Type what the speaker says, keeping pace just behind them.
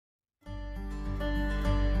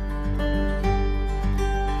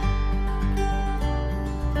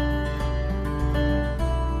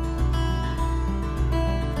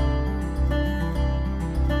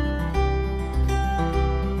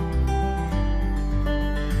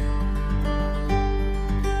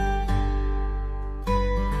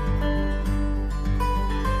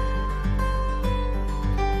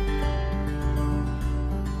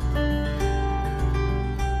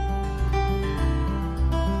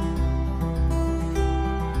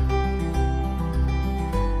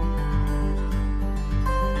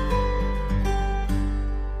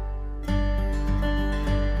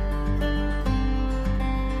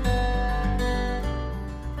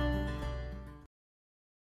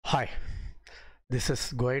Hi, this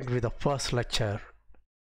is going to be the first lecture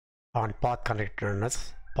on path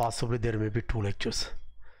connectedness. Possibly there may be 2 lectures,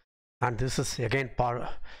 and this is again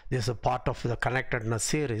this is a part of the connectedness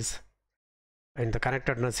series. In the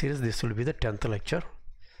connectedness series, this will be the 10th lecture,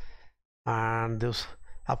 and this,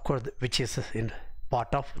 of course, which is in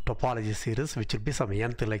part of topology series, which will be some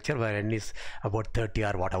nth lecture where n is about 30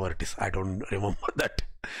 or whatever it is. I don't remember that.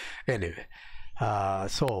 Anyway,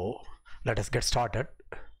 so let us get started.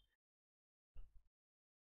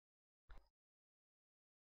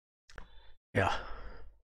 Yeah.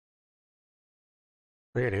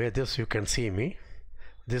 Anyway, this you can see me.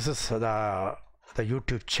 This is the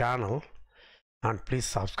YouTube channel, and please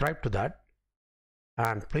subscribe to that,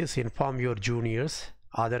 and please inform your juniors,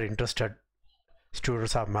 other interested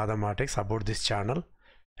students of mathematics about this channel.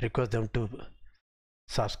 Request them to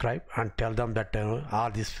subscribe and tell them that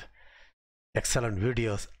all these excellent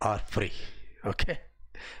videos are free. Okay,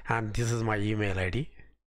 and this is my email ID.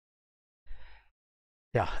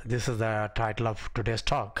 Yeah, this is the title of today's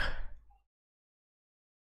talk.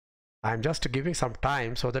 I'm just giving some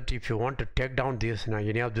time so that if you want to take down this,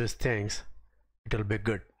 any of these things, it will be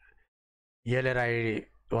good. Earlier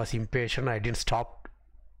I was impatient, I didn't stop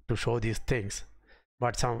to show these things,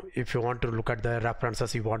 but if you want to look at the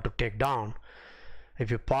references you want to take down,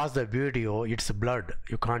 if you pause the video, it's blurred,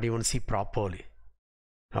 you can't even see properly.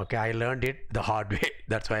 Okay, I learned it the hard way,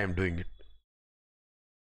 that's why I'm doing it.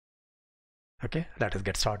 Okay, let us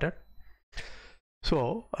get started.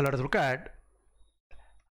 So let us look at,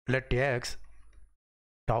 let X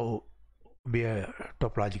tau be a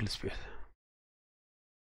topological space,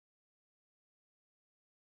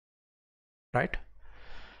 right?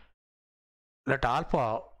 Let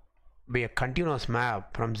alpha be a continuous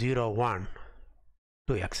map from 0 1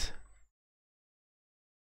 to X.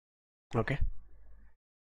 Okay,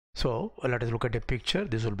 so let us look at a picture.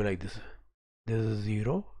 This will be like this. This is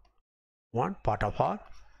 0 1 part of R,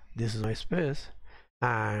 this is my space,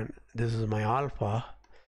 and this is my alpha,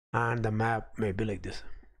 and the map may be like this.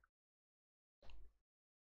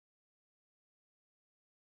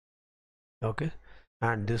 Okay,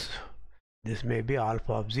 and this may be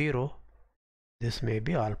alpha of 0, this may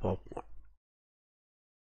be alpha of 1.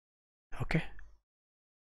 Okay,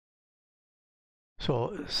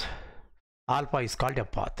 so alpha is called a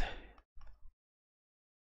path.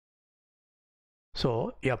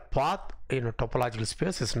 So a path in a topological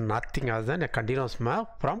space is nothing other than a continuous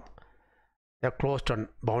map from a closed and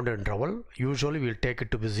bounded interval. Usually we'll take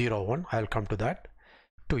it to be 0 1, I'll come to that,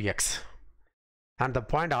 to X, and the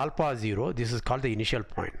point alpha 0, this is called the initial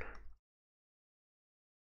point.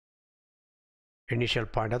 Initial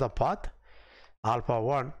point of the path, alpha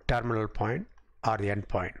 1 terminal point or the end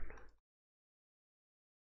point.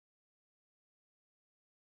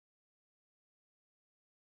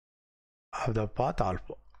 Of the path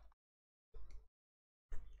alpha.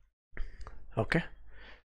 Okay,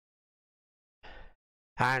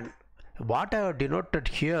 and what I have denoted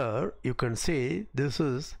here, you can see this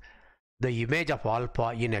is the image of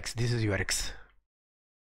alpha in X. This is your X.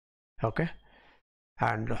 Okay,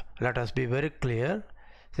 and let us be very clear,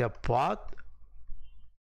 the path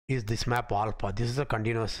is this map alpha. This is a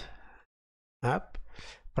continuous map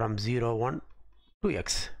from 0 1 to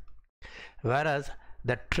X, whereas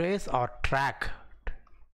the trace or track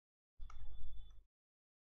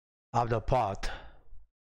of the path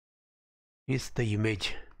is the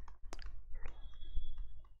image.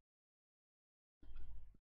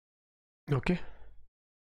 Okay,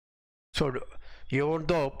 so even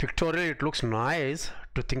though pictorially it looks nice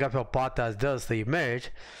to think of a path as just the image,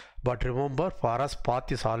 but remember, for us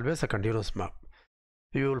path is always a continuous map.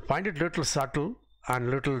 You will find it little subtle and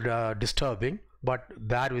little disturbing, but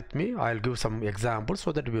bear with me, I'll give some examples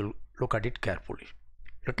so that we'll look at it carefully.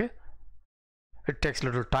 Okay, it takes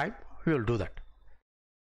little time, we will do that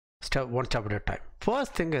one step at a time.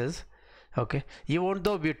 First thing is, okay, even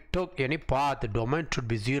though we took any path, the domain should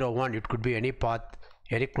be 0 1, it could be any path,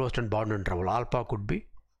 any closed and bounded interval. Alpha could be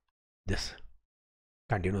this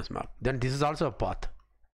continuous map, then this is also a path.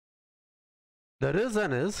 The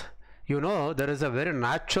reason is, there is a very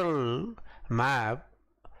natural map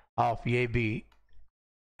of AB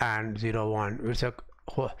and 0 1. It's a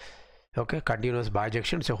continuous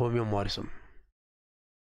bijection, it's a homeomorphism,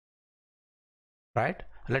 right?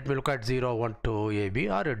 Let me look at 0 1 to AB,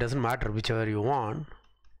 or it doesn't matter, whichever you want.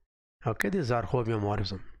 Okay, these are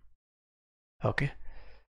homeomorphism. Okay,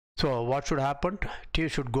 so what should happen? T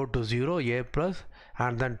should go to 0, A plus,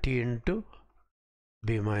 and then T into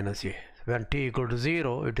B minus A. When T equal to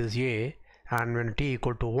 0, it is A, and when T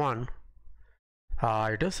equal to 1,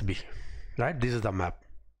 it is B, right? This is the map.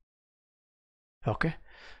 Okay,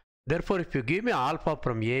 Therefore, if you give me alpha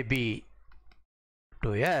from AB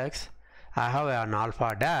to x, I have an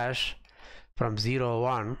alpha dash from 0,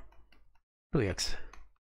 1 to x,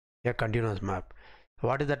 a continuous map.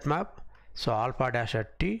 What is that map? So alpha dash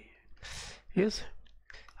at t is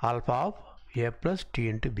alpha of a plus t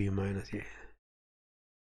into b minus a.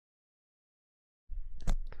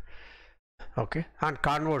 Okay, and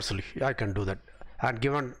conversely I can do that, and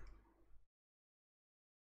given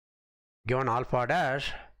alpha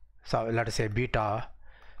dash, so let us say beta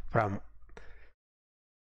from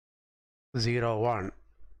 0, 1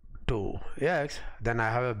 to x, then I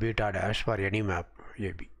have a beta dash for any map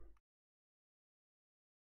AB.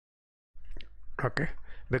 Okay,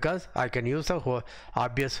 because I can use the whole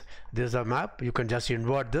obvious, this is a map, you can just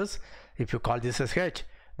invert this. If you call this as H,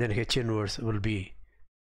 then H inverse will be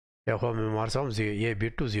a homomorphism AB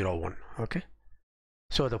to 0, 1. Okay,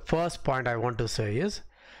 so the first point I want to say is,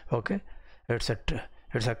 okay, it's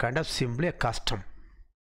a kind of simply a custom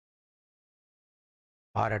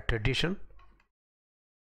or a tradition.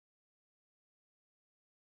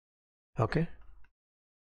 Okay,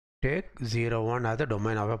 take 0, 1 as the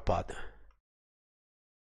domain of a path.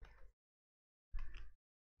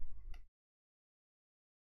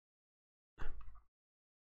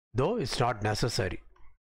 Though it's not necessary.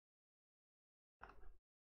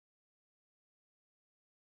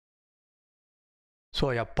 So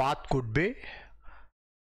a path could be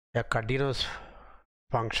a continuous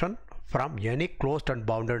function from any closed and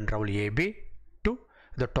bounded interval AB to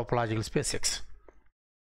the topological space X.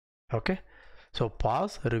 Okay, so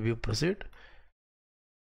pause, review, proceed.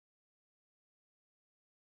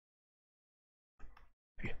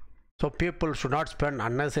 So people should not spend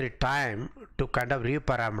unnecessary time to kind of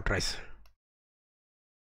reparameterize.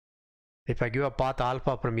 If I give a path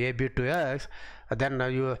alpha from AB to x, then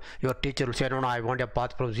your teacher will say, no, I want a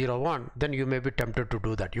path from 0, 1. Then you may be tempted to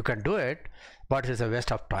do that. You can do it, but it's a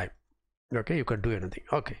waste of time. Okay, you can do anything.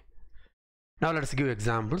 Okay, now let's give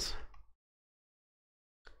examples.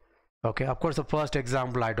 Okay, of course the first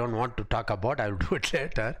example I don't want to talk about, I will do it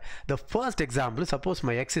later. The first example, suppose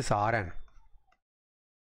my x is Rn,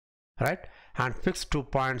 right, and fix 2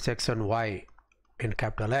 points x and y in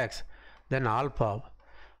capital X, then alpha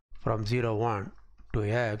from 0, 1 to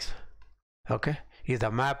x, okay, is the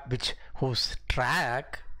map whose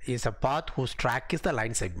track is a path whose track is the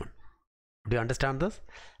line segment. Do you understand this?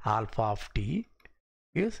 Alpha of t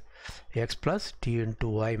is x plus t into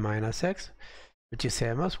y minus x, which is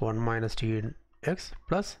same as 1 minus t in x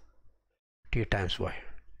plus t times y.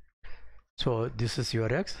 So this is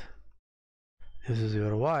your x, this is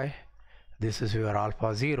your y, this is your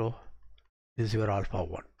alpha 0, this is your alpha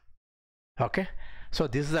 1. Okay, so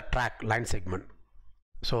this is the track line segment.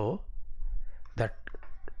 So that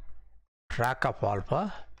track of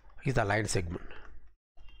alpha is the line segment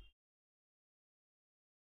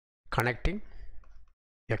connecting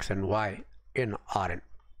x and y in Rn.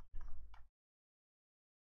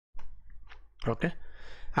 Okay,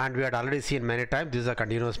 and we had already seen many times this is a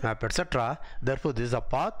continuous map, etc. Therefore this is a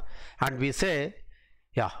path, and we say,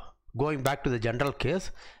 yeah, going back to the general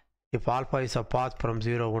case, if alpha is a path from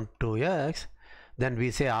 0, 1 to x, then we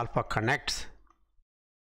say alpha connects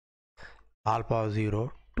alpha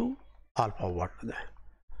 0 to alpha 1.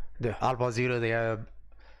 The alpha 0 is the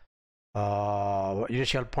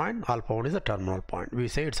initial point, alpha 1 is the terminal point. We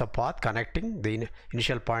say it's a path connecting the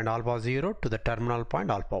initial point alpha 0 to the terminal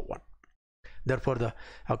point alpha 1. Therefore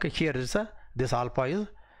okay, here is this alpha is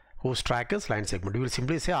whose track is line segment. We will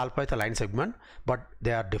simply say alpha is a line segment, but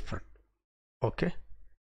they are different. Okay,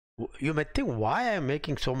 you may think, why I am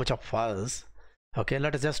making so much of fuss? Okay,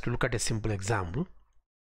 let us just look at a simple example.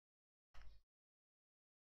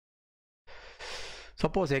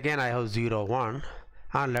 Suppose again I have 0, 1,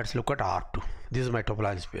 and let's look at R2. This is my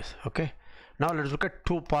topological space. Okay, now let's look at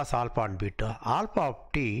two paths alpha and beta. Alpha of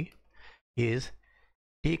t is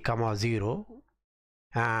t comma 0,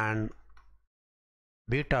 and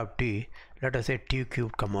beta of t, let us say t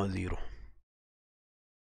cubed comma 0.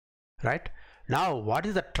 Right, now what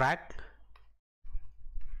is the track?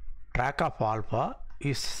 Track of alpha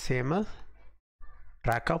is same as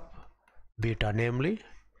track of beta, namely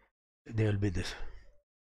they will be this.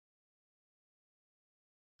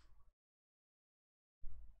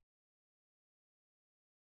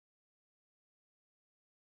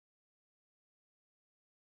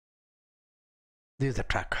 This is the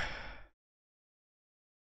track.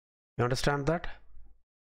 You understand that?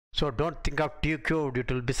 So don't think of t cubed,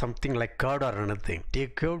 it will be something like curved or anything. T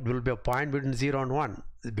cubed will be a point between 0 and 1,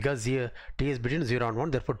 because t is between 0 and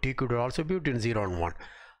 1, therefore t cubed will also be between 0 and 1.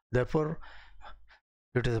 Therefore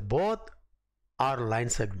it is both are line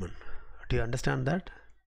segment. Do you understand that?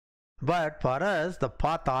 but for us the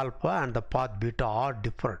path alpha and the path beta are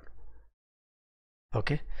different.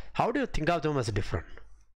 Okay, how do you think of them as different?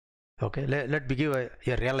 Okay, let me give a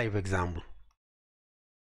real life example.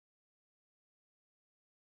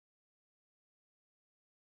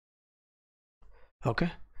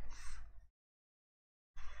 Okay,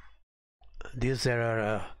 this is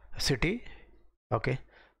a city. Okay,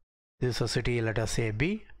 this is a city, let us say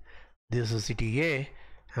B, this is city A,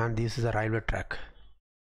 and this is a railway track.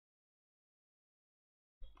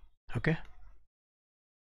 Okay,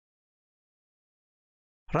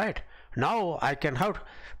 right, now I can have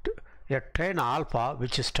a train alpha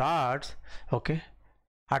which starts, okay,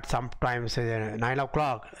 at sometimes 9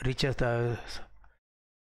 o'clock, reaches the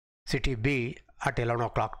city B at 11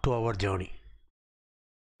 o'clock, 2-hour journey,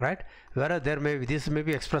 right? Whereas there may be, this may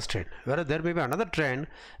be express train, whereas there may be another train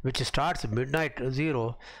which starts midnight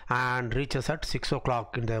 0 and reaches at 6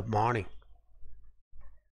 o'clock in the morning,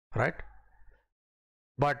 right?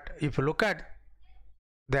 But if you look at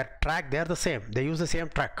their track, they are the same, they use the same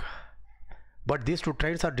track, but these two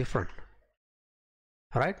trains are different,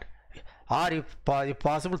 right? Or if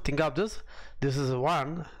possible, think of this is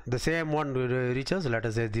one, the same one reaches, let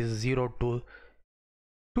us say this is 0 to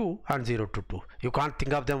 2 and 0 to 2. You can't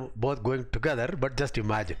think of them both going together, but just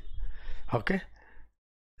imagine. Okay,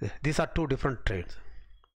 these are two different trains.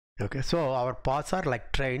 Okay, so our paths are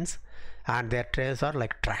like trains and their trains are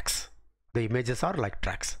like tracks. The images are like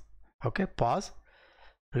tracks. Okay, pause,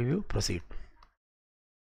 review, proceed.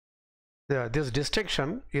 This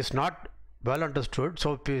distinction is not well understood,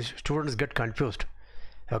 so students get confused.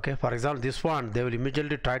 Okay, for example, this one, they will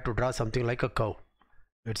immediately try to draw something like a curve.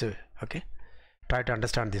 It's a, okay, try to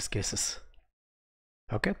understand these cases.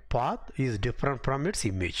 Okay, path is different from its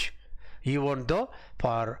image, even though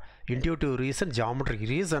for intuitive reason, geometric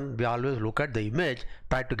reason, we always look at the image,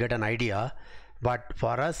 try to get an idea, but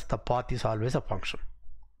for us the path is always a function.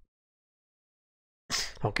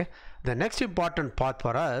 Okay, the next important path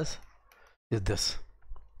for us is this.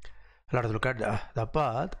 Let us look at the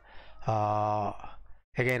path,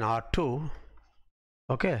 again R2.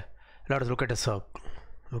 Okay, let us look at a circle.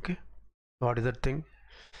 Okay, what is that thing?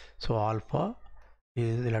 So alpha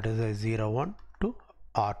is, let us say 0 1 to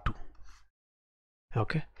R2.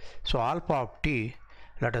 Okay, so alpha of t,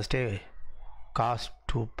 let us say cos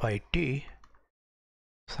 2 pi t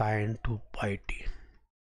sin 2 pi t.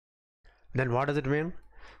 Then what does it mean?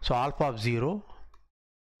 So alpha of 0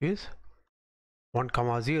 is 1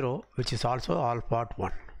 comma 0, which is also alpha at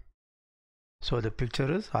 1. So the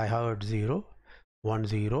picture is, I have at 0 1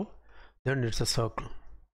 0, then it's a circle.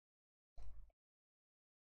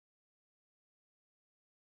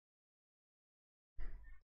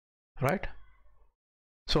 Right,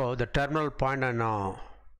 so the terminal point and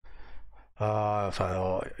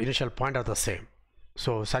initial point are the same,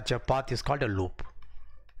 so such a path is called a loop.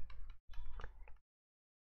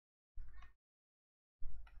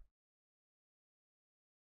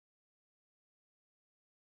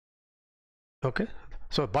 Okay,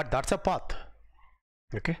 so but that's a path.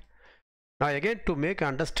 Okay, now again, to make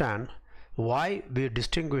understand why we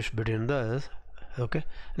distinguish between this, okay,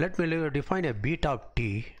 let me define a beta of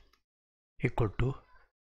t equal to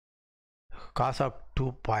cos of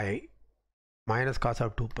 2 pi minus cos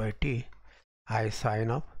of 2 pi t I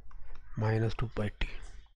sin of minus 2 pi t.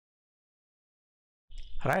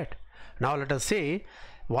 Right, now let us see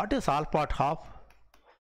what is alpha at half.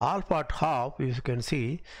 Alpha at half, as you can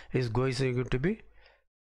see, is going to be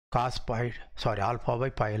cos pi, sorry, alpha by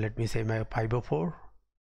pi, let me say my pi by 4.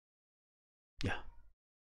 Yeah,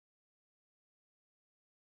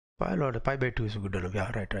 pi by 2 is good enough.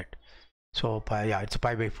 Yeah, right. So pi, yeah, it's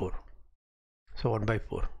pi by 4, so 1 by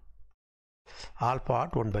 4. Alpha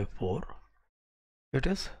at 1 by 4, it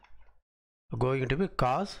is going to be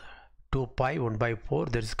cos 2 pi 1 by 4,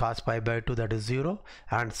 there is cos pi by 2, that is 0,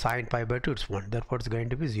 and sin pi by 2, it's 1, therefore it's going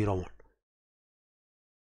to be 0 1.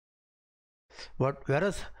 But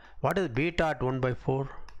whereas what is beta at 1 by 4?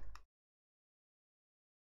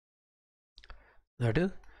 That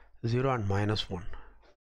is 0 and minus 1,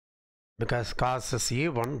 because cos is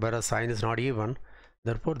even whereas sin is not even,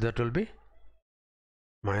 therefore that will be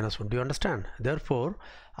minus 1. Do you understand? Therefore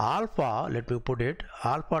alpha, let me put it,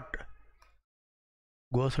 alpha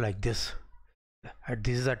goes like this.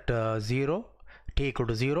 This is at 0, t equal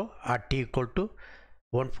to 0, at t equal to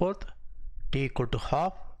 1/4, t equal to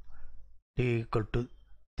half, t equal to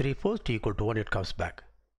 3/4, t equal to 1, it comes back.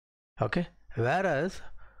 Okay, whereas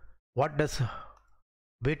what does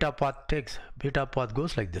beta path takes? Beta path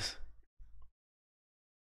goes like this.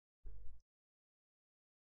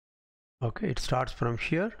 Okay, it starts from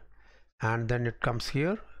here and then it comes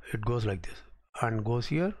here, it goes like this and goes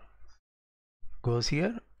here goes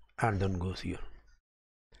here, and then goes here.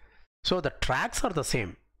 So the tracks are the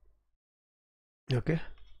same. Okay.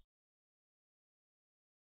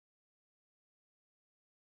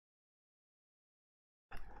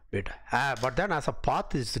 But then as a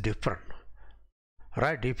path is different,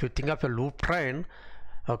 right? If you think of a loop train,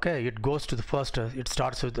 okay, it goes to the first, it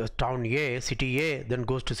starts with the town A, city A, then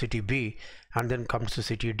goes to city B, and then comes to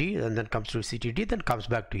city D, and then comes to city D, then comes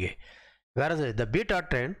back to A. Whereas the beta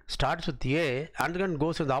train starts with A and then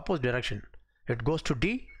goes in the opposite direction. It goes to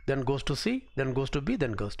D, then goes to C, then goes to B,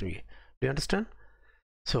 then goes to A. Do you understand?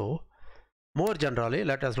 So more generally,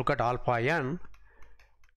 let us look at alpha n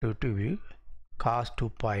to be cos 2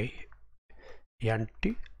 pi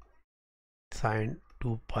nt sine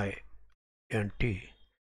 2 pi nt.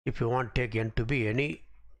 If you want to take n to be any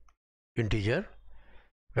integer,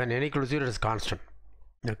 when n equals 0 it is constant.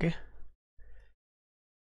 Okay.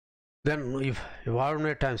 Then if how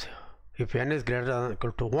many times, if n is greater than or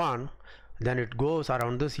equal to 1, then it goes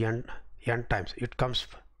around this n times. It comes,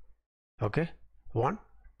 okay, 1,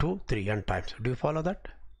 2, 3 n times. Do you follow that?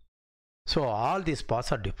 So all these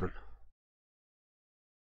paths are different.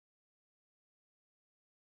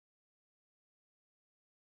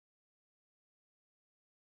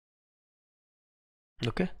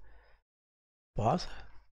 Okay, pause,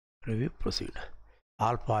 review, proceed.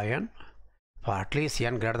 Alpha n for at least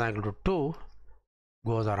n greater than or equal to 2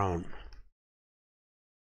 goes around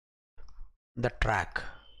the track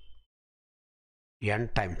n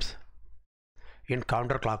times in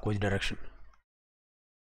counterclockwise direction.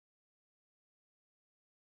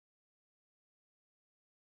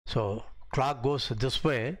 So clock goes this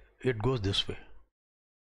way, it goes this way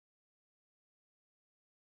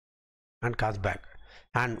and comes back.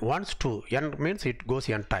 And once to n means it goes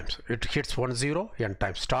n times. It hits 1 0 n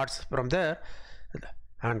times, starts from there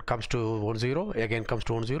and comes to 1 0, again comes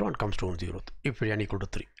to 1 0 and comes to 1 0 if n equal to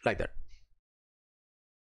 3, like that.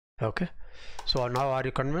 Okay, so now are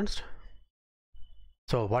you convinced?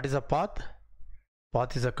 So what is a path?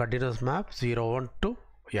 Path is a continuous map 0 1 to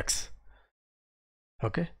x.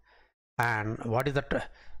 Okay, and what is that?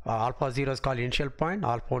 Alpha 0 is called initial point,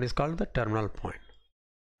 alpha 1 is called the terminal point.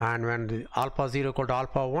 And when the alpha 0 equal to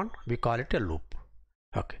alpha 1, we call it a loop.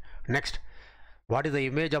 Okay, next, what is the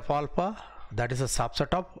image of alpha? That is a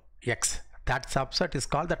subset of x. That subset is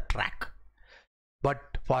called the track.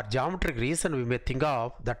 But for geometric reason, we may think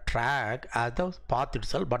of the track as the path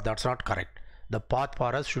itself, but that's not correct. The path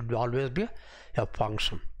for us should always be a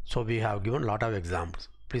function. So we have given a lot of examples.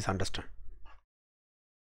 Please understand.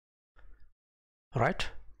 Right?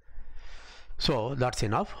 So that's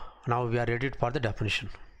enough. Now we are ready for the definition.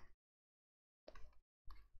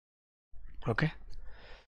 Okay,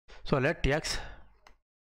 so let x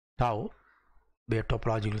tau be a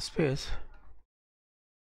topological space.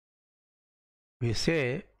 We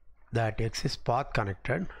say that x is path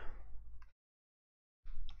connected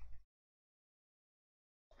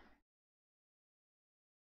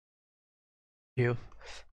if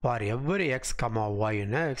for every x comma y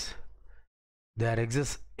in x there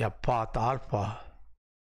exists a path alpha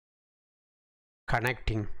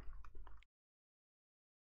connecting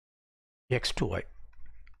x to y.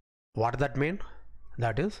 What does that mean?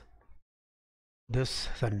 That is, this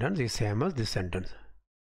sentence is same as this sentence.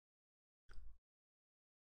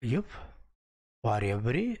 If for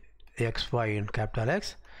every x, y in capital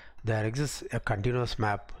X there exists a continuous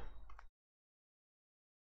map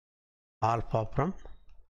alpha from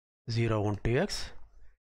 0 1 to x,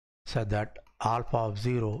 so that alpha of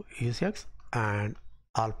 0 is x and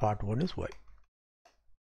alpha at 1 is y.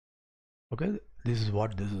 Okay, this is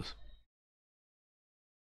what this is.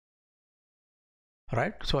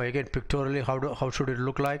 Right, so again pictorially how should it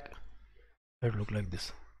look like? It look like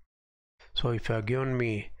this. So if you have given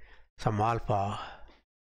me some alpha,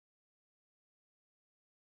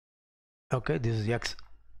 okay, this is x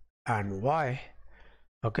and y,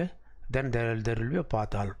 okay, then there will be a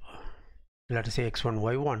path alpha, let us say x1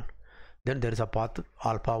 y1, then there is a path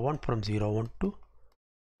alpha 1 from 0 1 to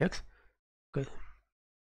x. Okay,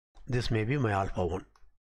 this may be my alpha 1,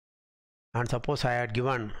 and suppose I had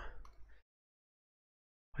given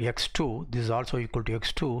x2, this is also equal to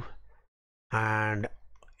x2, and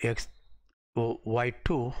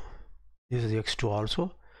y2, this is x2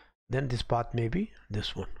 also, then this path may be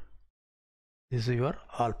this one. This is your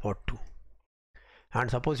alpha 2. And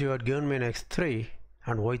suppose you had given me an x3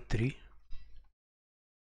 and y3,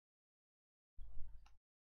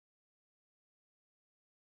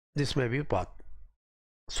 this may be path.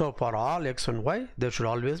 So for all x and y, there should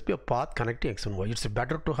always be a path connecting x and y. It's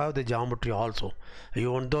better to have the geometry also.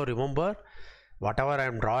 Even though, remember, whatever I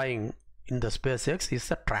am drawing in the space x is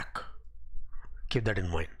a track. Keep that in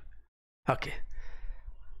mind. Okay,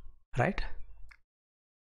 right?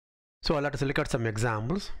 So let us look at some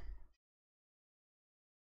examples.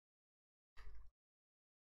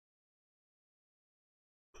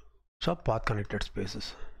 So path connected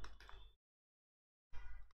spaces.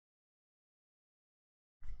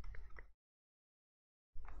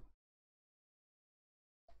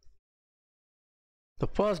 The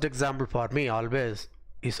first example for me always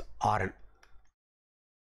is Rn,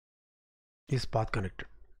 is path connected.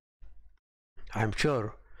 I'm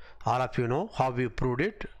sure all of you know how we proved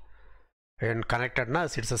it. In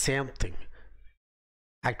connectedness, it's the same thing.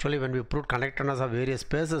 Actually, when we proved connectedness of various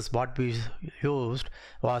spaces, what we used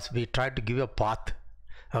was we tried to give a path.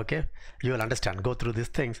 Okay, you will understand, go through these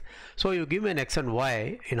things. So you give me an x and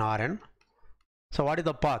y in Rn. So what is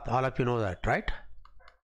the path? All of you know that, right?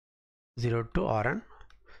 0 to Rn.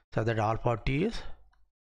 So that alpha t is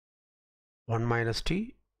 1 minus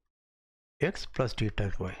t x plus t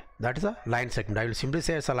times y. That is a line segment. I will simply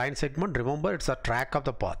say it's a line segment. Remember, it's a track of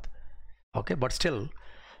the path. Okay, but still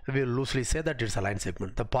we will loosely say that it's a line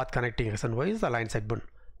segment. The path connecting x and y is the line segment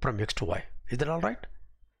from x to y. Is that all right?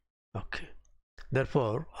 Okay.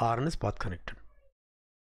 Therefore, Rn is path connected.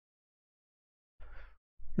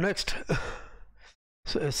 Next,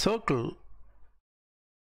 so a circle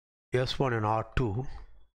S1 and R2.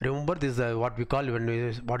 Remember, this is what we call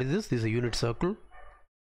what is this? This is a unit circle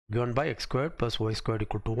given by x squared plus y squared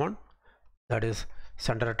equal to 1. That is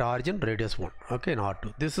center at origin, radius 1. Okay, in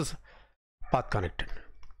R2. This is path connected.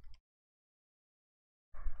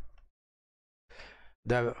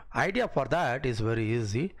 The idea for that is very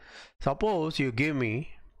easy. Suppose you give me,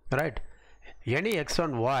 right, any x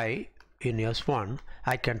and y in S1,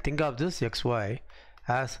 I can think of this xy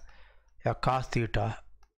as a cos theta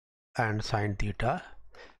and sin theta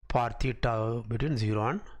for theta between 0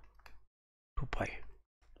 and 2 pi,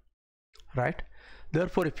 right?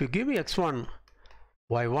 Therefore, if you give me x1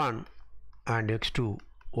 y1 and x2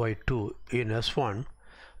 y2 in S1,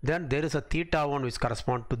 then there is a theta 1 which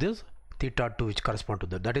corresponds to this, theta 2 which corresponds to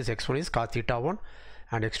that. That is x1 is cos theta 1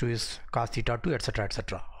 and x2 is cos theta 2, etc.,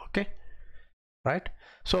 etc. Okay, right?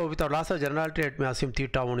 So without loss of generality, let me assume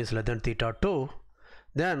theta 1 is less than theta 2.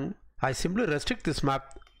 Then I simply restrict this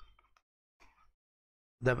map,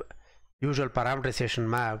 the usual parameterization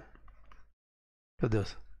map, to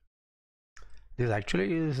this. This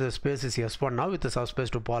actually is the space is S1 now with the subspace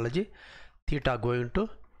topology, theta going to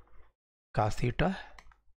cos theta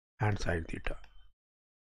and sin theta.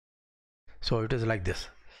 So it is like this.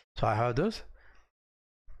 So I have this.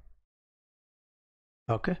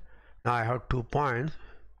 Okay, now I have 2 points.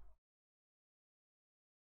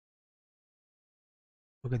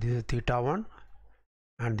 Okay, this is theta 1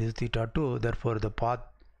 and this is theta 2. Therefore the path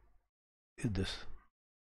is this.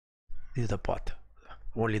 This is the path,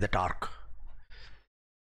 only that arc.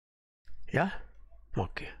 Yeah,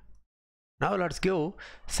 okay. Now let's give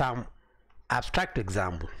some abstract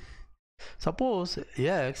example. Suppose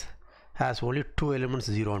x has only 2 elements,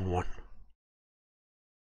 0 and 1.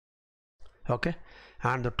 Okay,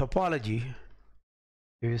 and the topology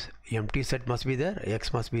is empty set must be there,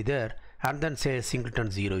 x must be there, and then say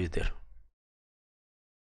singleton 0 is there.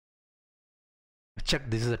 Check,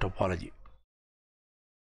 this is the topology.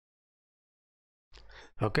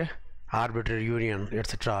 Okay, arbitrary union,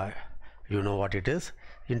 etc. You know what it is.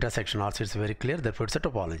 Intersection also is very clear, therefore it's a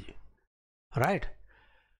topology. Right,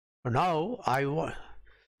 now I want,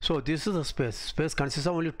 so this is a space consists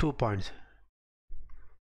of only 2 points.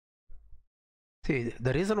 See,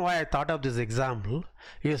 the reason why I thought of this example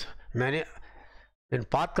is in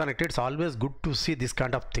path connected, it's always good to see this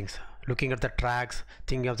kind of things, looking at the tracks,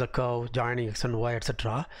 thinking of the curve, joining x and y,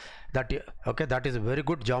 etc. That, okay, that is a very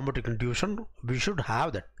good geometric intuition. We should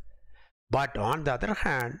have that. But on the other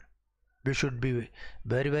hand, we should be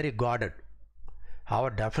very, very guarded. Our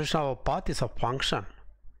definition of a path is a function.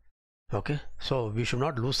 Okay, so we should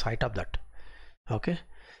not lose sight of that. Okay,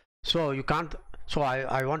 so you can't, so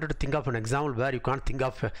I wanted to think of an example where you can't think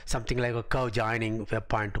of something like a curve joining a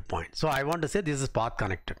point to point. So I want to say this is path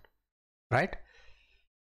connected, right?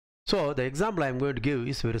 So the example I'm going to give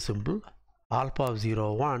is very simple. Alpha of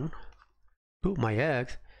 0 1 to my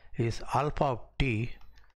x is alpha of t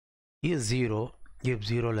is 0 if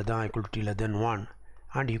 0 less than equal to t less than 1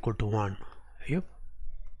 and equal to 1 if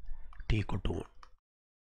t equal to 1.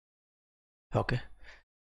 Okay,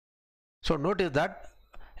 so notice that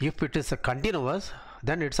if it is a continuous,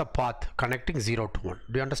 then it's a path connecting 0 to 1.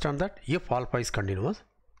 Do you understand that? If alpha is continuous,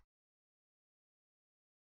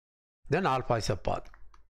 then alpha is a path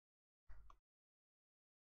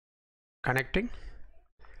connecting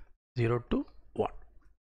 0 to 1.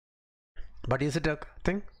 But is it a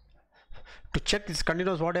thing? to check this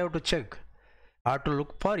continuous, what I have to check? I have to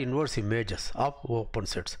look for inverse images of open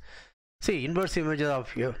sets. See, inverse images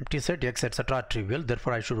of empty set X etc. are trivial,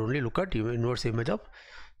 therefore I should only look at inverse image of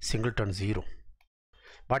singleton 0.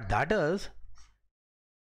 But that is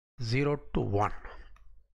 0 to 1.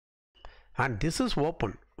 And this is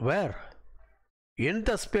open. Where? In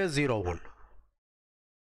the space 0, 1.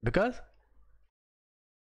 Because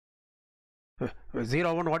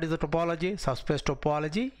 0, 1, what is the topology? Subspace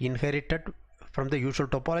topology inherited from the usual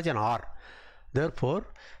topology and R. Therefore,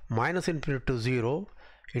 minus infinity to 0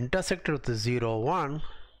 intersected with the 0, 1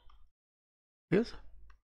 is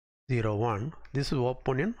 0, 1. This is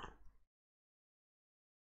open in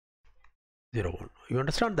 0, 1. You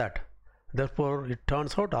understand that? Therefore, it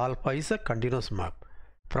turns out alpha is a continuous map.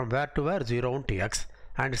 From where to where? 0, 1 to X.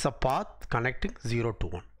 And it's a path connecting 0 to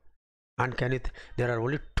 1. And can it? There are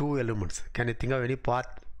only 2 elements. Can you think of any path,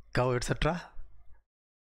 curve, etc.?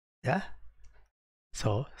 Yeah.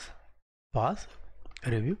 So, pause,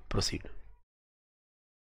 review, proceed.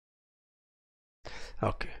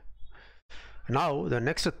 Okay. Now the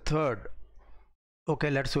next third. Okay,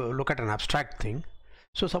 let's look at an abstract thing.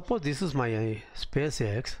 So suppose this is my space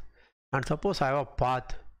X, and suppose I have a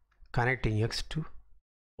path connecting X to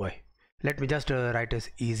Y. Let me just write as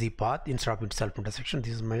easy path instead of self intersection.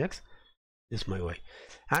 This is my X, this is my Y,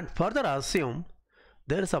 and further assume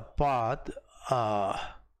there is a path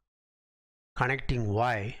connecting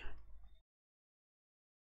Y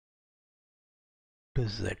to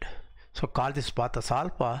Z. So call this path as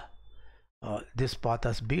alpha, this path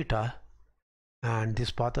as beta, and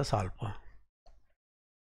this path as alpha.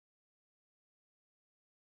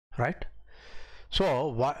 Right? So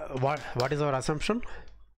what is our assumption?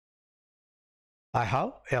 I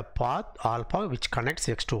have a path alpha which connects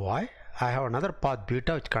X to Y. I have another path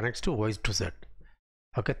beta which connects to Y to Z.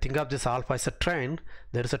 Okay, think of this alpha as a train.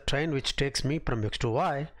 There is a train which takes me from X to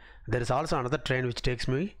Y. There is also another train which takes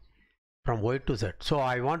me from Y to Z. So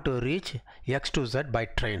I want to reach X to Z by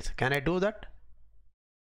trains. Can I do that?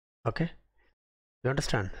 Okay, you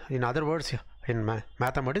understand? In other words, in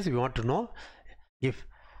mathematics, we want to know if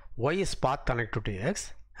Y is path connected to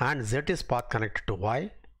X and Z is path connected to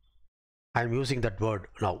Y. I am using that word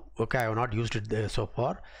now. Okay, I have not used it there so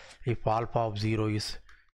far. If alpha of 0 is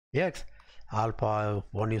X, alpha of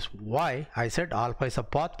 1 is Y, I said alpha is a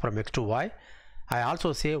path from X to Y. I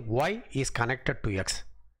also say Y is connected to X.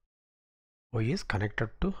 Y is connected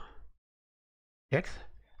to X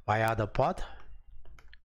via the path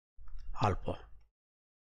alpha.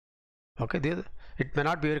 Okay, it may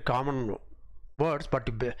not be very common words, but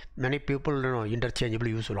many people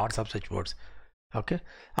interchangeably use lots of such words. Okay,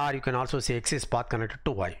 or you can also say X is path connected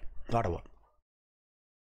to Y, whatever.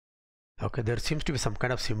 Okay, there seems to be some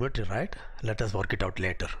kind of symmetry, right? Let us work it out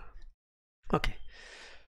later. Okay,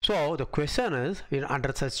 so the question is,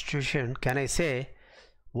 under such situation, can I say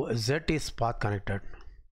Z is path connected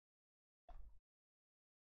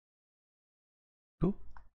to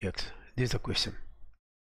X? This is the question.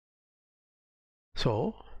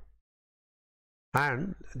 So,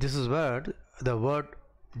 and this is where the word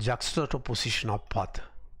juxtaposition of path.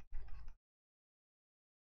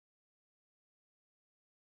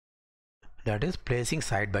 That is placing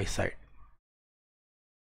side by side.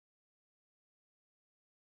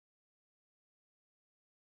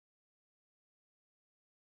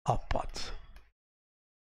 Of paths.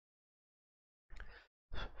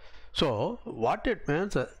 So what it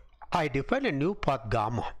means, I define a new path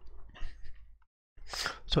gamma.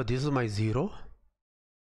 So this is my 0,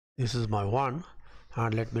 this is my 1,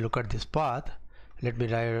 and let me look at this path. Let me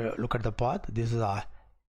look at the path. This is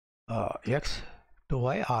X to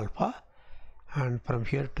Y alpha, and from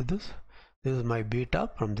here to this is my beta,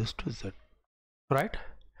 from this to Z. Right?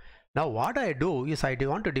 Now what I do is I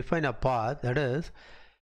want to define a path, that is,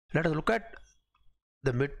 let us look at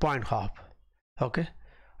the midpoint half. Okay,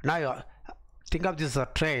 now think of this as a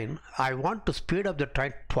train. I want to speed up the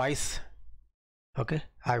train twice. Okay,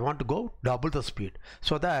 I want to go double the speed,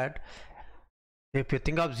 so that if you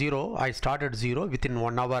think of 0, I start at 0, within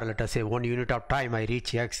 1 hour, let us say 1 unit of time, I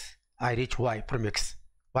reach X, I reach Y from X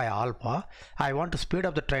by alpha. I want to speed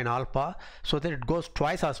up the train alpha so that it goes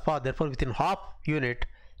twice as far, therefore within half unit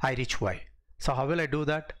I reach Y. So how will I do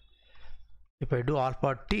that? If I do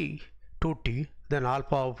alpha t to t, then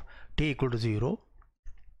alpha of t equal to 0,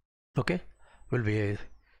 okay, will be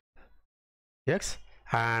X,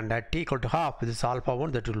 and at t equal to half, this is alpha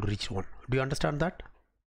 1, that will reach 1. Do you understand that?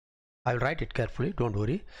 I will write it carefully, don't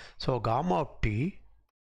worry. So gamma of t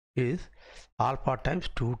is alpha times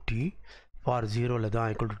 2t for 0 less than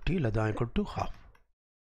or equal to t less than or equal to half.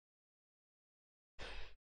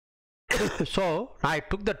 So I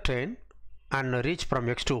took the train and reach from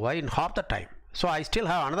x to y in half the time. So I still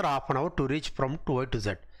have another half an hour to reach from to y to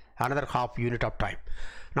z, another half unit of time.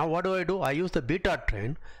 Now what do? I use the beta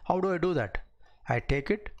train. How do I do that? I take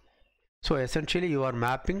it. So essentially you are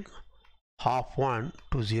mapping half 1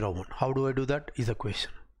 to 0 1. How do I do that is a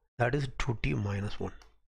question. That is 2t minus 1.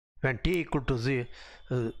 When t equal to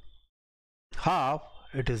half,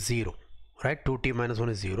 it is 0, right? 2t minus 1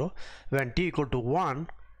 is 0. When t equal to 1,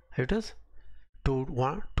 it is 2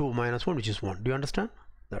 minus 1, which is 1. Do you understand?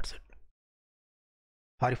 That's it.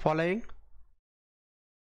 Are you following?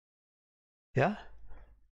 Yeah.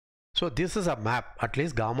 So this is a map. At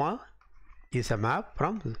least gamma is a map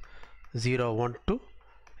from 0 1 to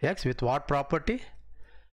x with what property?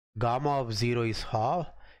 Gamma of 0 is half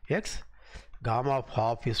x, gamma of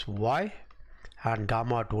half is y, and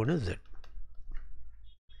gamma at 1 is z.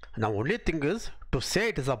 Now only thing is to say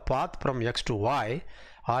it is a path from x to y,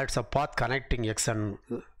 or it's a path connecting x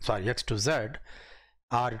to z,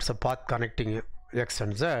 or it's a path connecting x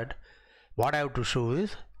and z. What I have to show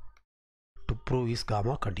is to prove is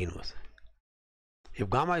gamma continuous. If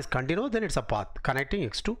gamma is continuous, then it's a path connecting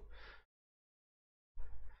x to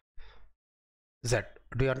z.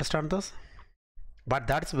 Do you understand this? But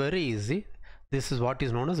that's very easy. This is what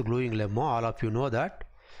is known as gluing lemma. All of you know that.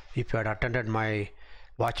 If you had attended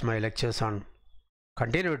watch my lectures on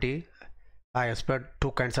continuity, I explained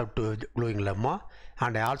two kinds of gluing lemma,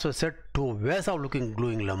 and I also said two ways of looking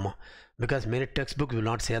gluing lemma, because many textbooks will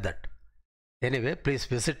not say that. Anyway, please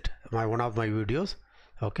visit one of my videos.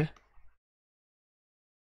 Okay.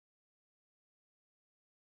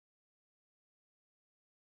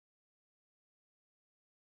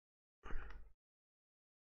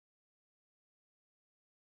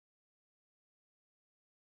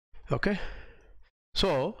 Okay.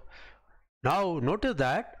 So now notice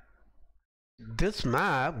that this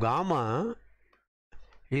map gamma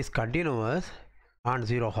is continuous on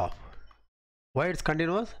 0 half. Why it's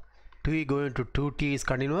continuous? 2 going to 2t is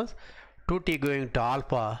continuous, 2t going to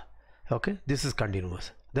alpha. Okay, this is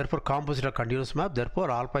continuous. Therefore composite of continuous map, therefore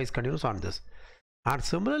alpha is continuous on this. And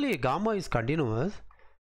similarly gamma is continuous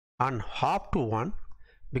on half to 1,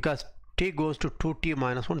 because t goes to 2t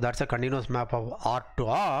minus 1. That's a continuous map of r to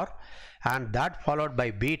r, and that followed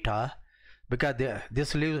by beta, because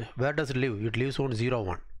this lives, where does it live? It lives on 0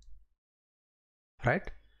 1,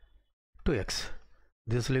 right? 2x.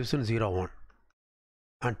 This lives in 0 1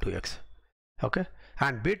 and 2x. Okay,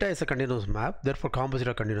 and beta is a continuous map, therefore composite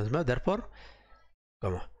of continuous map, therefore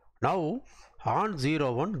gamma. Now on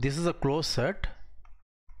 0 1, this is a closed set,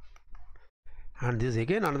 and this is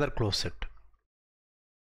again another closed set.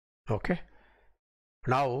 Okay,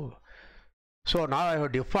 now so now I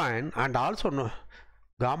have defined, and also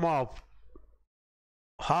gamma of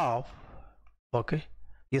half, okay,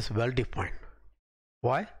 is well defined.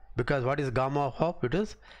 Why? Because what is gamma of half? It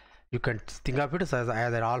is, you can think of it as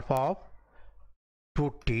either alpha of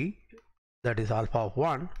 2t, that is alpha of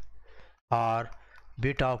 1, or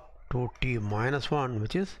beta of 2t minus 1,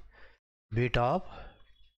 which is beta of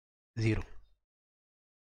 0.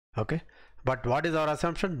 Okay, but what is our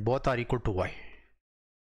assumption? Both are equal to y,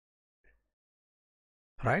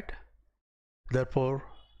 right? Therefore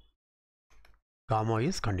gamma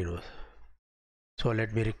is continuous. So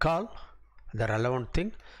let me recall the relevant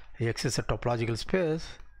thing. X is a topological space.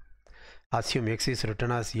 Assume X is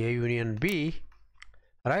written as A union B,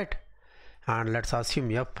 right? And let's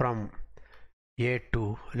assume F from A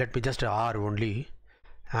to, let me just R only,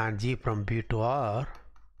 and G from B to R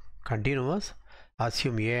continuous.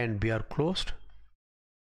 Assume A and B are closed.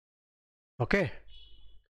 Okay,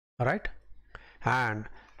 right? And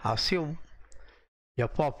assume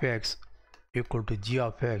f of x equal to g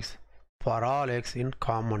of x for all x in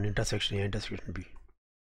common intersection A intersection B.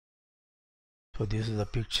 So this is the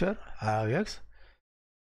picture. I have x,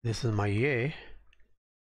 this is my A,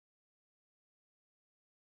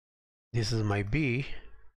 this is my B,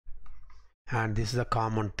 and this is a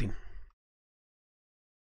common thing.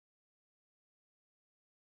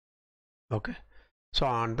 Okay, so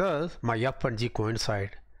on this my f and g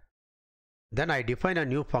coincide. Then I define a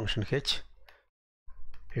new function h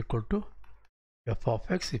equal to f of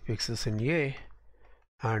x if x is in A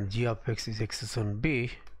and g of x is x is in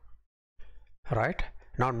B, right?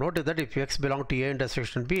 Now notice that if x belongs to A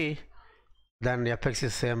intersection B, then fx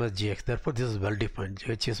is same as gx. Therefore this is well defined.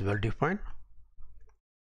 H is well defined,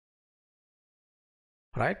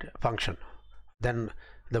 right? Function. Then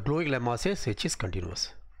the gluing lemma says h is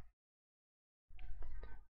continuous.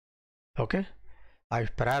 Okay,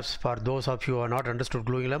 perhaps for those of you who are not understood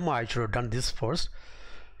gluing lemma, I should have done this first.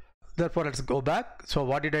 Therefore let's go back. So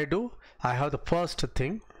what did I do? I have the first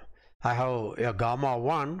thing, I have a gamma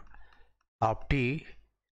 1 of t.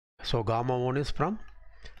 So gamma 1 is from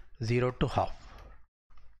 0 to half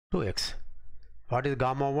to x. What is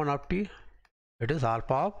gamma 1 of t? It is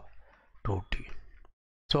alpha of 2t.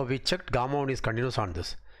 So we checked gamma 1 is continuous on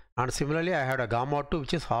this. And similarly I had a gamma 2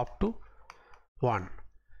 which is half to 1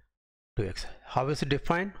 to x. How is it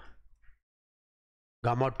defined?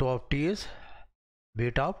 Gamma 2 of t is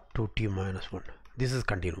beta of 2t minus 1. This is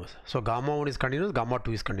continuous. So gamma 1 is continuous, gamma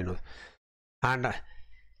 2 is continuous. And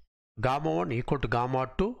gamma 1 equal to gamma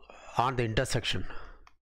 2 on the intersection.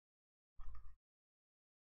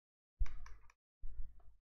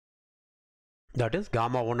 That is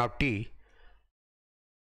gamma 1 of t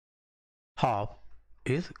half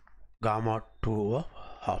is gamma 2 of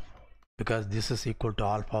half, because this is equal to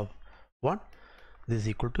alpha of 1, this is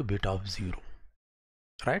equal to beta of 0,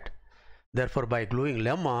 right? Therefore by gluing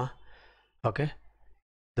lemma, okay,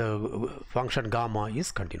 the function gamma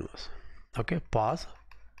is continuous. Okay, pause,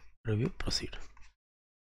 review, proceed.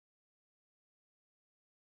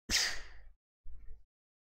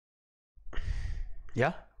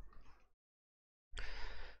 Yeah,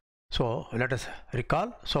 so let us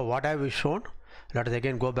recall. So what have we shown? Let us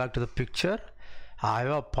again go back to the picture. I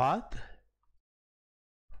have a path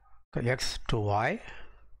x to y.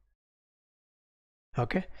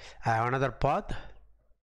 Okay, I have another path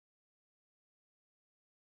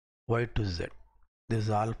y to z. This is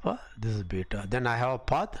alpha, this is beta. Then I have a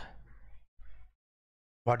path.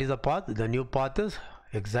 What is the path? The new path is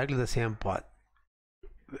exactly the same path.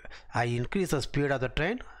 I increase the speed of the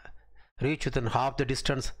train, reach within half the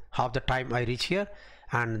distance, half the time I reach here,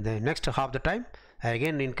 and the next half the time I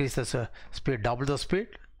again increase the speed, double the speed,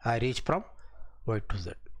 I reach from y to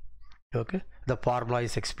z. Okay, the formula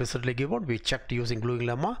is explicitly given. We checked using gluing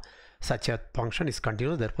lemma. Such a function is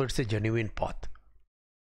continuous, therefore it's a genuine path.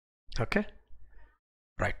 Okay,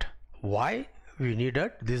 right. Why we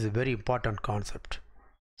needed this is a very important concept.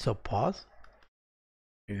 So pause,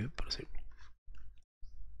 you proceed.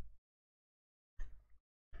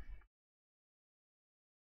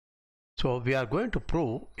 So we are going to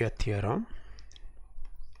prove a theorem.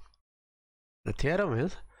 The theorem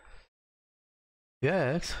is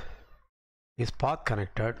x is path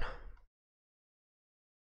connected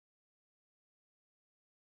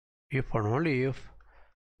if and only if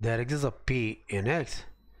there exists a p in x,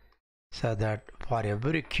 so that for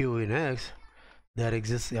every q in x there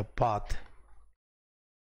exists a path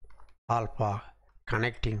alpha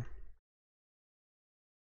connecting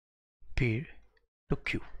p to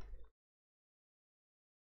q.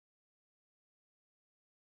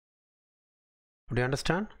 Do you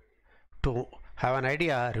understand? To have an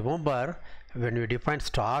idea, remember when we define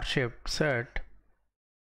star-shaped set,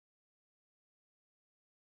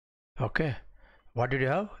 okay, what did you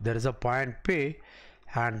have? There is a point P,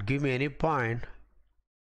 and give me any point,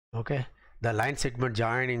 okay, the line segment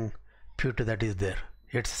joining P to that is there.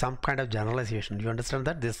 It's some kind of generalization. Do you understand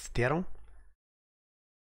that, this theorem?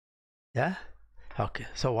 Yeah, okay.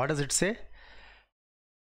 So what does it say?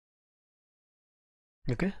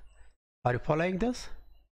 Okay, are you following this?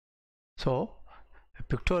 So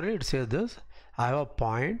pictorially it says this: I have a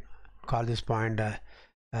point, call this point a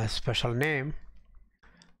special name.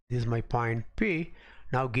 This is my point P.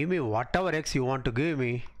 Now give me whatever x you want to give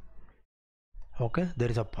me. Okay,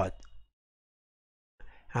 there is a path,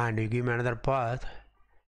 and you give me another path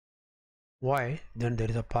y, then there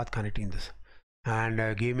is a path connecting this,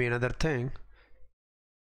 and give me another thing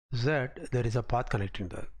z, there is a path connecting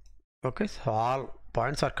that. Okay, so all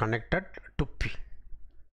points are connected to P.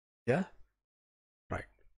 Yeah, right.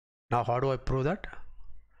 Now how do I prove that?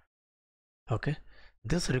 Okay,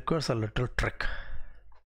 this requires a little trick.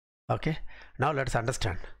 Okay, now let's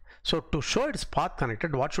understand. So to show it's path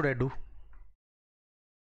connected, what should I do?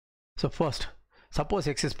 So first, suppose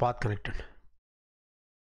x is path connected,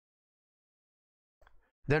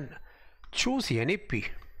 then choose any p,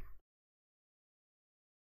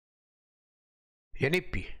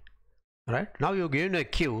 right? Now you given a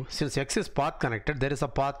q. Since x is path connected, there is a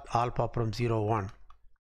path alpha from 0 1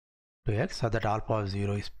 to x, so that alpha of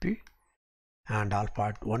 0 is p and alpha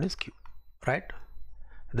at 1 is q, right?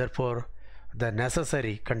 Therefore the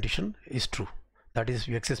necessary condition is true, that is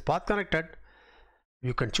x is path connected,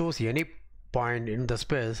 you can choose any point in the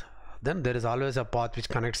space, then there is always a path which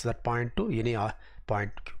connects that point to any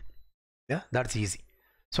point q. Yeah, that's easy.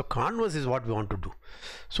 So converse is what we want to do.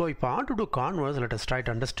 So if I want to do converse, let us try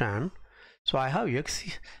to understand. So I have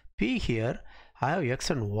x p here, I have x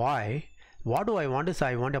and y. What do I want is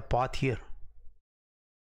I want a path here.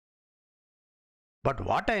 But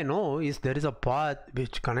what I know is there is a path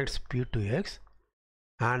which connects p to x,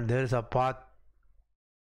 and there is a path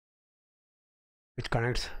which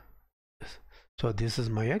connects this. So this is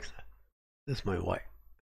my x, this is my y.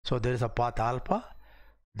 So there is a path alpha,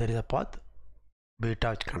 there is a path beta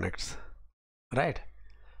which connects, right?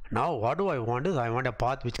 Now what do I want is I want a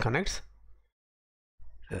path which connects.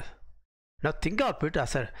 Yes. Now think of it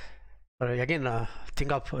as a again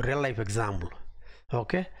think of real life example.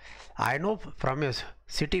 Okay, I know from a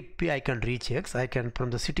city P I can reach x, I can from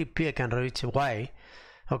the city P I can reach y.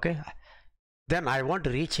 Okay, then I want to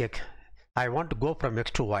reach x, I want to go from x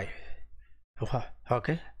to y.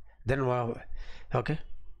 Okay, then okay,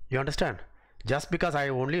 you understand? Just because I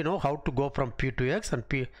only know how to go from P to x and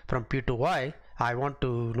from P to y, I want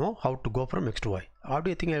to know how to go from x to y. How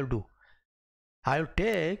do you think I will do? I will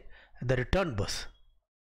take the return bus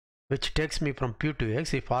which takes me from P to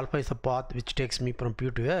x. If alpha is a path which takes me from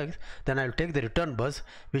P to x, then I will take the return bus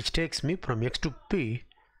which takes me from x to P,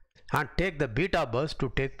 and take the beta bus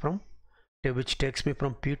to which takes me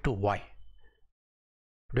from P to y.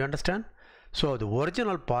 Do you understand? So the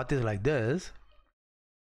original path is like this.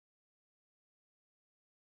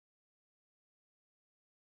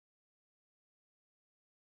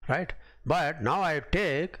 Right? But now I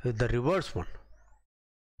take the reverse one.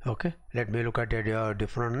 Okay, let me look at a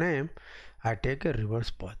different name. I take a reverse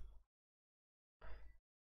path.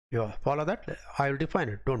 You follow that? I will define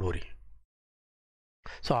it, don't worry.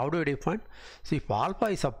 So how do you define? See, if alpha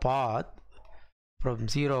is a path from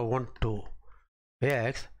 0, 1 to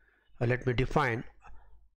x, let me define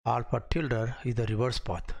alpha tilde is the reverse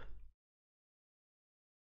path.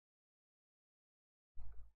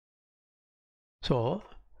 So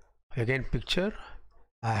again picture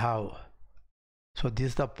I have, so this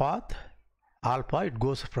is the path alpha, it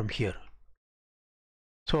goes from here.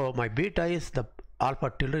 So my beta is the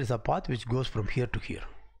alpha tilde is a path which goes from here to here.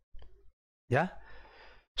 Yeah,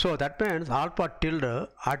 so that means alpha tilde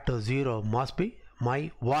at 0 must be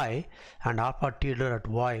my y, and alpha tilde at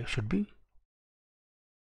y should be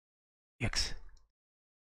x.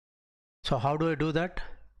 So how do I do that?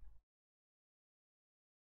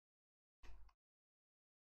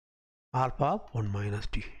 Alpha of 1 minus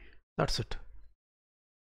t, that's it.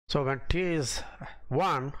 So when t is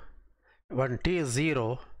 1, when t is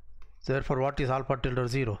 0, therefore what is alpha tilde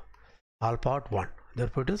 0? Alpha at 1,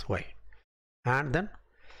 therefore it is y. And then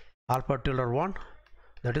alpha tilde 1,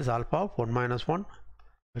 that is alpha of 1 minus 1,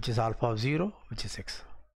 which is alpha of 0, which is x.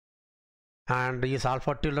 And is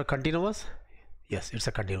alpha tilde continuous? Yes, it's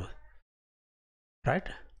a continuous, right?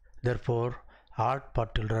 Therefore alpha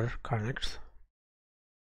tilde connects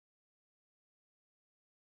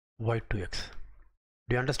y to x.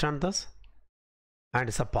 Do you understand this? And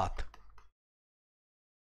it's a path.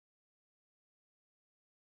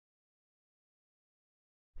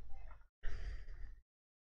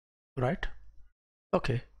 Right?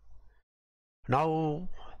 Okay. Now,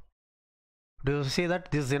 do you see that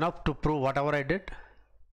this is enough to prove whatever I did?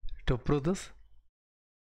 To prove this?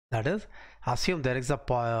 That is, assume there is a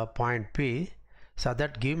point P, so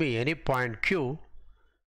that give me any point Q.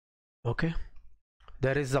 Okay.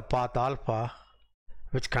 There is a path alpha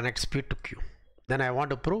which connects P to Q. Then I want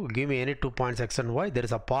to prove, give me any 2 points x and y, there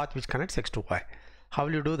is a path which connects x to y. How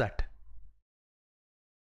will you do that?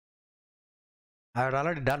 I had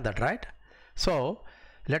already done that, right? So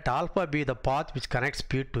let alpha be the path which connects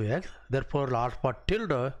P to x, therefore alpha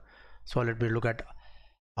tilde, so let me look at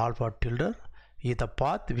alpha tilde is the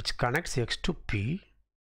path which connects x to P,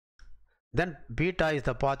 then beta is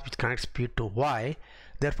the path which connects P to y,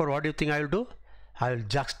 therefore what do you think I will do? I will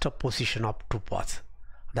juxtaposition of two paths,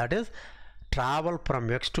 that is travel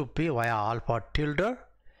from x to P via alpha tilde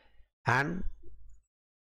and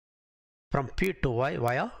from P to y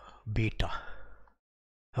via beta.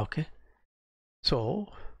 Okay, so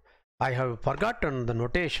I have forgotten the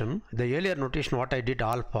notation, the earlier notation what I did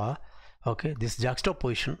alpha. Okay, this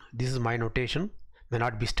juxtaposition, this is my notation, may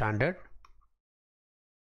not be standard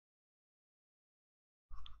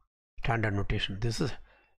notation. This is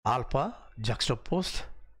alpha juxtaposed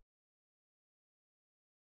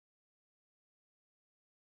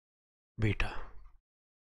beta,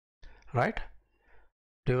 right?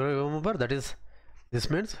 Do you remember? That is, this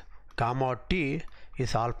means gamma t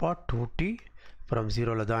is alpha 2t from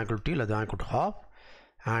 0 less than equal to t less than equal to half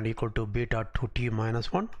and equal to beta 2t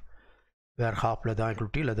minus 1, where half less than equal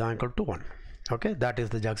to t less than equal to 1. Okay, that is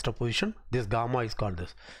the juxtaposition. This gamma is called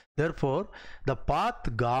this. Therefore the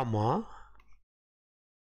path gamma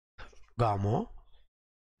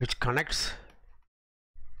which connects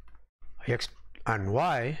x and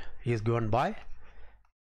y is given by,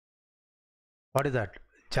 what is that?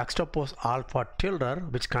 Juxtapose alpha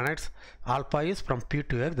tilde which connects, alpha is from P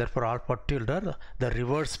to x, therefore alpha tilde, the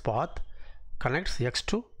reverse path, connects x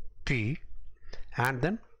to P, and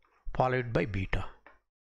then followed by beta.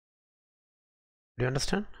 Do you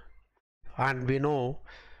understand? And we know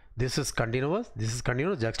this is continuous,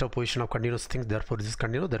 juxtaposition of continuous things, therefore this is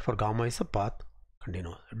continuous, therefore gamma is a path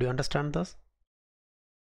continuous. Do you understand this?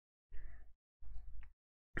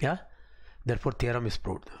 Yeah, therefore theorem is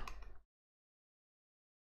proved.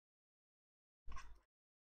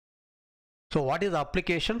 So what is the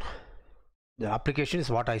application? The application is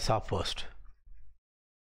what I saw first.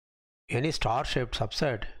 Any star shaped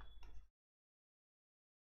subset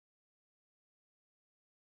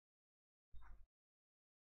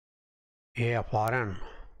A of Rn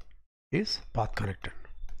is path connected.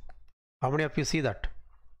 How many of you see that?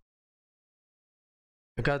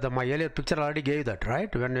 Because my earlier picture already gave that,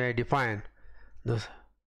 right? When I define the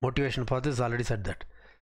motivation for this, already said that.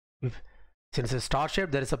 Since it's star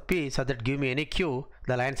shaped, there is a P, so that give me any Q,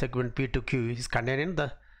 the line segment P to Q is contained in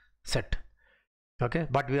the set. Okay,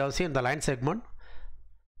 but we have seen the line segment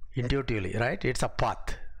intuitively, right? It's a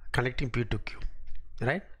path connecting P to Q,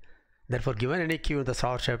 right? Therefore, given any Q in the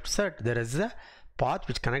star shaped set, there is a path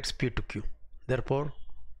which connects P to Q. Therefore,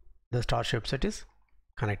 the star shaped set is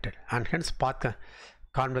connected, and hence path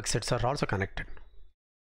convex sets are also connected.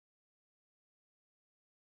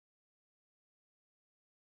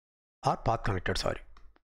 Or path connected, sorry.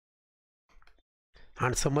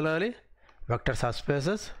 And similarly, vector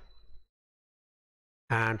subspaces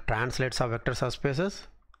and translates of vector subspaces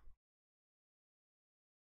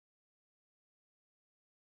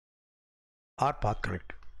are path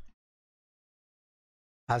connected.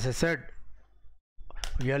 As I said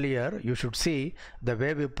earlier, you should see the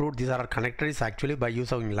way we proved these are connected is actually by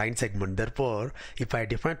using line segment. Therefore, if I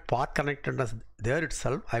define path connectedness there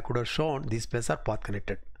itself, I could have shown these spaces are path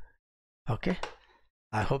connected. Okay,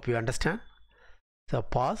 I hope you understand. So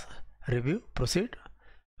pause, review, proceed.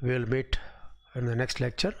 We will meet in the next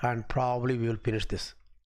lecture and probably we will finish this.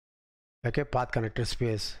 Okay, path connected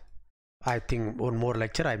space. I think one more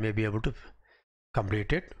lecture I may be able to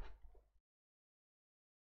complete it.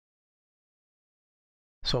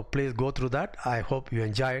 So please go through that. I hope you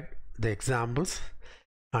enjoyed the examples,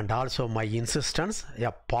 and also my insistence,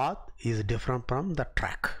 a path is different from the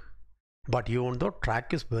track. But even though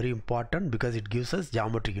track is very important because it gives us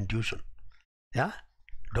geometric intuition. Yeah,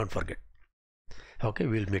 don't forget. Okay,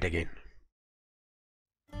 we'll meet again.